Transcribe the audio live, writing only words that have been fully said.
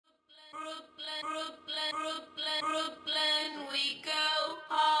Brooklyn, we go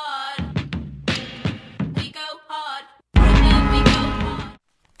hard. We go hard. Brooklyn, we go hard.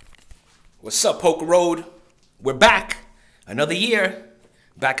 What's up, Poker Road? We're back. Another year.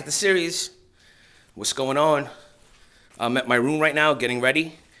 Back at the series. What's going on? I'm at my room right now getting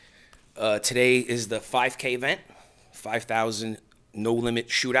ready. Today is the 5K event. 5,000 no limit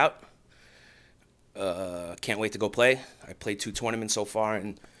shootout. Can't wait to go play. I played 2 tournaments so far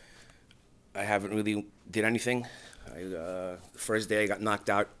and I haven't really did anything. The first day I got knocked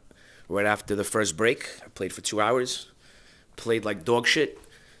out right after the first break. I played for 2 hours. Played like dog shit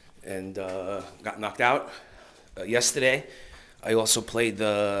and got knocked out. Yesterday I also played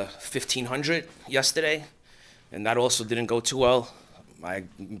the 1500 yesterday and that also didn't go too well. I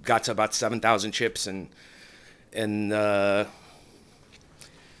got to about 7,000 chips and I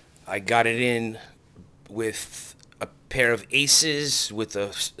got it in with a pair of aces with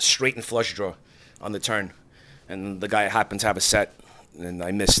a straight and flush draw on the turn. And the guy happened to have a set, and I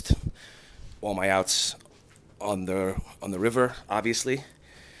missed all my outs on the river, obviously.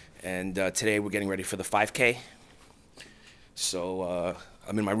 And today we're getting ready for the 5K. So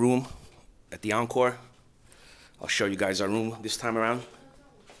I'm in my room at the Encore. I'll show you guys our room this time around.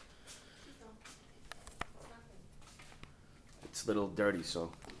 It's a little dirty,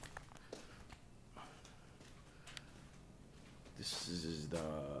 so this is the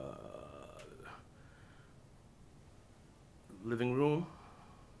living room.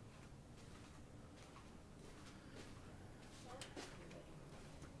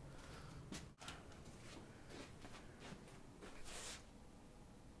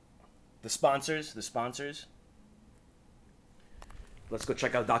 The sponsors. Let's go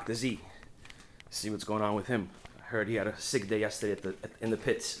check out Dr. Z. See what's going on with him. I heard he had a sick day yesterday in the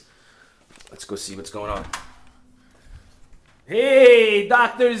pits. Let's go see what's going on. Hey,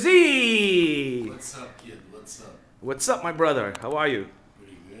 Dr. Z! What's up, kid? What's up? What's up, my brother? How are you?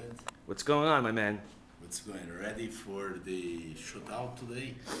 Pretty good. What's going on, my man? What's going? Ready for the shootout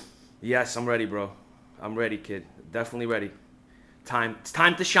today? Yes, I'm ready, bro. I'm ready, kid. Definitely ready. It's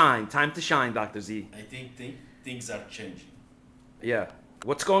time to shine. Time to shine, Dr. Z. I think things are changing. Yeah.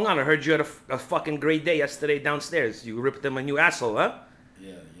 What's going on? I heard you had a fucking great day yesterday downstairs. You ripped them a new asshole, huh?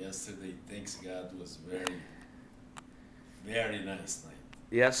 Yeah, yesterday, thanks God, was very, very nice night.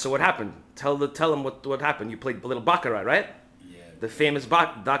 Yeah, so what happened? Tell them what happened. You played a little baccarat, right? Yeah. The famous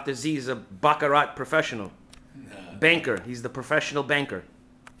Dr. Z is a baccarat professional. Nah, Banker. He's the professional banker.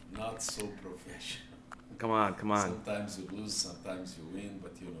 not so professional. Come on. Sometimes you lose, sometimes you win,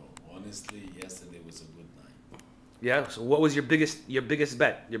 but you know, honestly, yesterday was a good night. Yeah. So what was your biggest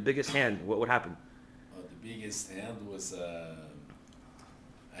bet? Your biggest hand? What happened? The biggest hand was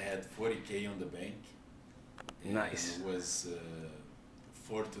I had 40K on the bank. And Nice. it was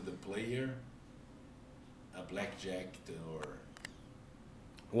 4 to the player, a blackjack or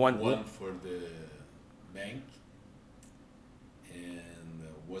one for the bank, and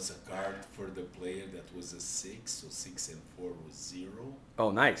was a card for the player that was a 6, so 6 and 4 was 0.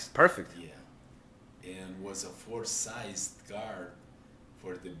 Oh, nice. Perfect. Yeah, and was a 4-sized card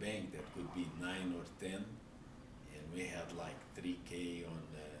for the bank that could be 9 or 10, and we had like 3K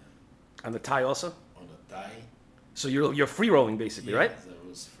On the tie also? on the tie. So you're free rolling basically, right? Yes, I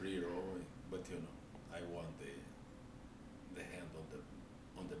was free rolling, but you know, I won the hand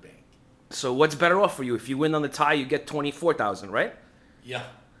on the bank. So what's better off for you? If you win on the tie, you get 24,000, right? Yeah.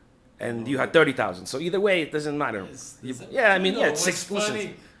 And you had 30,000. So either way, it doesn't matter. Yeah, I mean, yeah, it's six.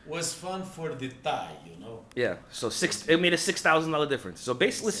 Funny. Was fun for the tie, you know. Yeah. So it made a $6,000 difference. So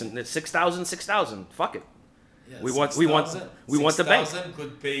basically, listen, it's 6,000. Fuck it. Yeah, We want the bank. 6,000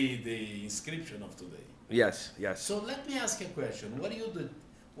 could pay the inscription of today. Yes. So let me ask you a question.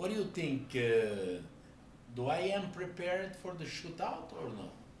 What do you think? Do I am prepared for the shootout or no?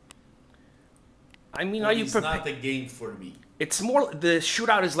 I mean, Or are you it's prepared? not a game for me. It's more, the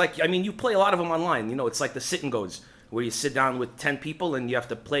shootout is like, I mean, you play a lot of them online. You know, it's like the sit and goes, where you sit down with 10 people and you have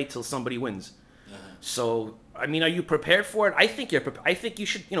to play till somebody wins. So, I mean, are you prepared for it? I think you're prepared. I think you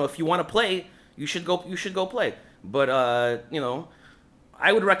should, you know, if you want to play, you should go play. But, you know,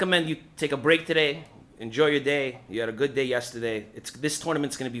 I would recommend you take a break today, enjoy your day. You had a good day yesterday. This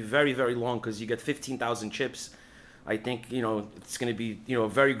tournament's going to be very, very long because you get 15,000 chips. I think, you know, it's going to be, you know, a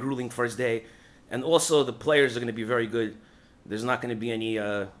very grueling first day. And also the players are going to be very good. There's not going to be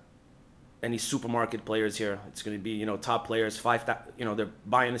any supermarket players here. It's going to be, you know, top players. 5,000. You know, their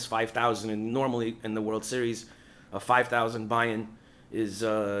buy-in is 5,000, and normally in the World Series, a 5,000 buy-in is,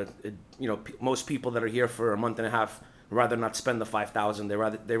 you know, most people that are here for a month and a half rather not spend the 5,000. They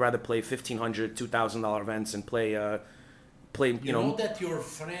rather play $1,500, $2,000 events and play play. You know that your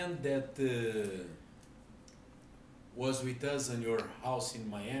friend that was with us in your house in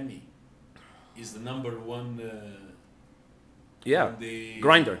Miami is the number one. Yeah,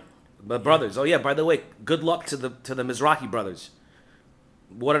 grinder, the brothers. Oh yeah, by the way, good luck to the Mizrahi brothers.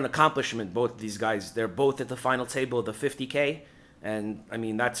 What an accomplishment, both these guys. They're both at the final table of the 50K, and I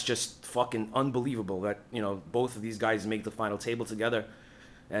mean that's just fucking unbelievable that both of these guys make the final table together,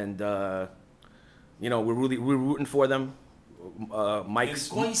 and we're rooting for them. Mike's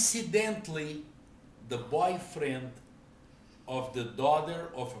and coincidentally, the boyfriend of the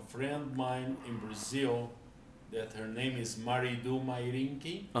daughter of a friend of mine in Brazil, that her name is Maridu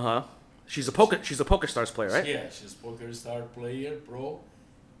Mairinki. She's a poker stars player, right? Yeah, she's a poker star player, pro.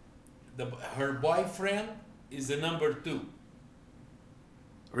 Her boyfriend is the number 2.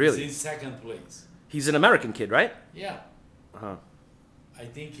 Really? He's in second place. He's an American kid, right? Yeah. I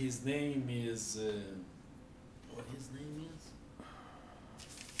think his name is. What his name is?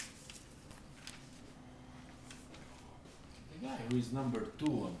 The guy who is number 2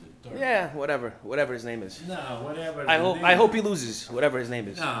 on the tournament. Yeah, whatever his name is. No, whatever. I hope he loses, whatever his name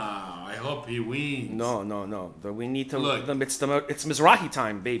is. No, I hope he wins. No. We need to Look. It's Mizrahi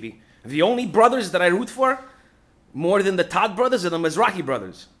time, baby. The only brothers that I root for, more than the Todd brothers, are the Mizrahi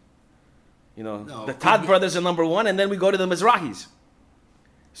brothers. No, the Todd brothers are number 1, and then we go to the Mizrahis.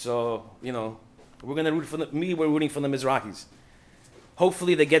 So we're gonna root for we're rooting for the Mizrahis.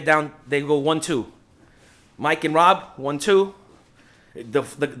 Hopefully they get down. They go 1-2. Mike and Rob 1-2.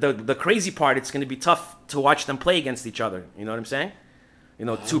 The crazy part, it's going to be tough to watch them play against each other. You know what I'm saying?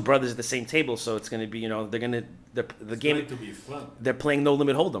 Two brothers at the same table, so it's going to be the game. Going to be fun. They're playing No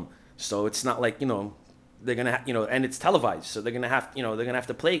Limit Hold'em, so it's not like they're gonna and it's televised, so they're gonna have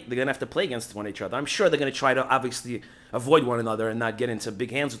to play against each other. I'm sure they're gonna try to obviously avoid one another and not get into big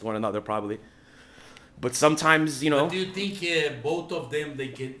hands with one another, probably. But sometimes But do you think both of them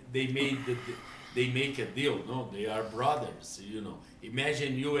they make a deal? No, they are brothers.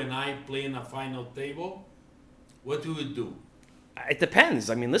 Imagine you and I playing a final table. What do we do? It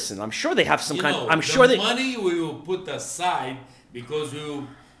depends. I mean, listen. I'm sure they have some kind. I'm the sure they. money we will put aside because we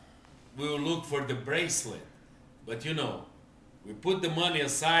will look for the bracelet. But we put the money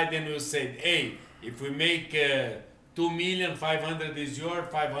aside and we'll say, hey, if we make 2,500,000 is yours,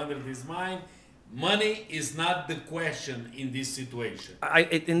 500 is mine. Money is not the question in this situation.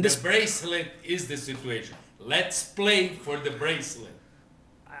 The bracelet is the situation. Let's play for the bracelet.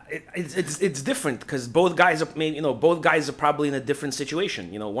 It's different because both guys are probably in a different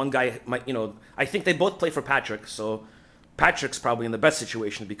situation. One guy might I think they both play for Patrick, so Patrick's probably in the best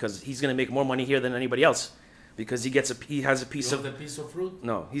situation because he's gonna make more money here than anybody else because he has a piece of the piece of fruit.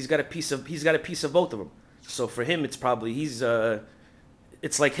 No, he's got a piece of both of them. So for him, it's probably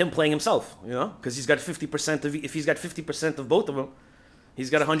it's like him playing himself, because he's got 50% of. If he's got 50% of both of them,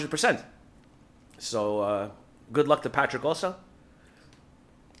 he's got 100%. So good luck to Patrick also.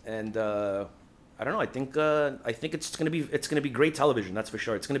 And I don't know. I think it's gonna be great television. That's for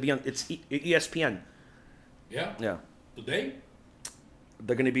sure. It's gonna be on. It's ESPN. Yeah. Yeah. Today.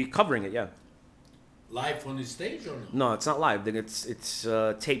 They're gonna be covering it. Yeah. Live on the stage or no? No, it's not live. It's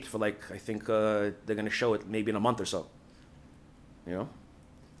taped for I think they're gonna show it maybe in a month or so.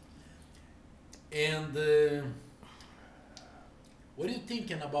 And what are you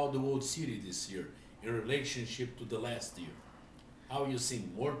thinking about the World Series this year in relationship to the last year? How you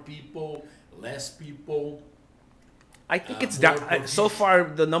seeing more people, less people? I think it's down. So far,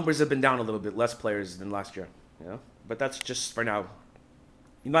 the numbers have been down a little bit, less players than last year. But that's just for now.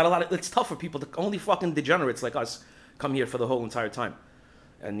 Not a lot. It's tough for people to only fucking degenerates like us come here for the whole entire time,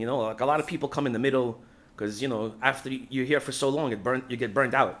 and a lot of people come in the middle. Because after you're here for so long, you get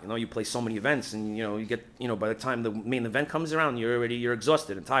burned out. You play so many events, and you get by the time the main event comes around, you're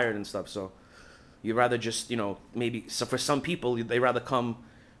exhausted and tired and stuff. So you rather just maybe. So for some people, they rather come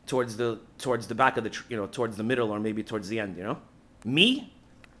towards the back of the towards the middle or maybe towards the end. Me,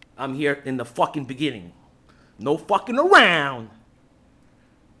 I'm here in the fucking beginning. No fucking around.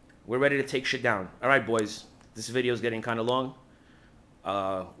 We're ready to take shit down. All right, boys. This video is getting kind of long.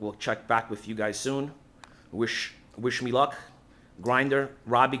 We'll check back with you guys soon. Wish me luck. Grinder,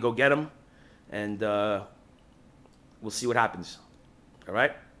 Robbie, go get him. And we'll see what happens. All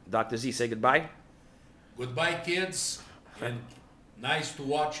right? Dr. Z, say goodbye. Goodbye, kids. And nice to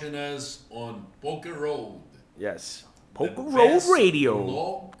watching us on Poker Road. Yes. Poker Road Radio.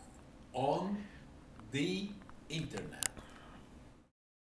 Blog on the internet.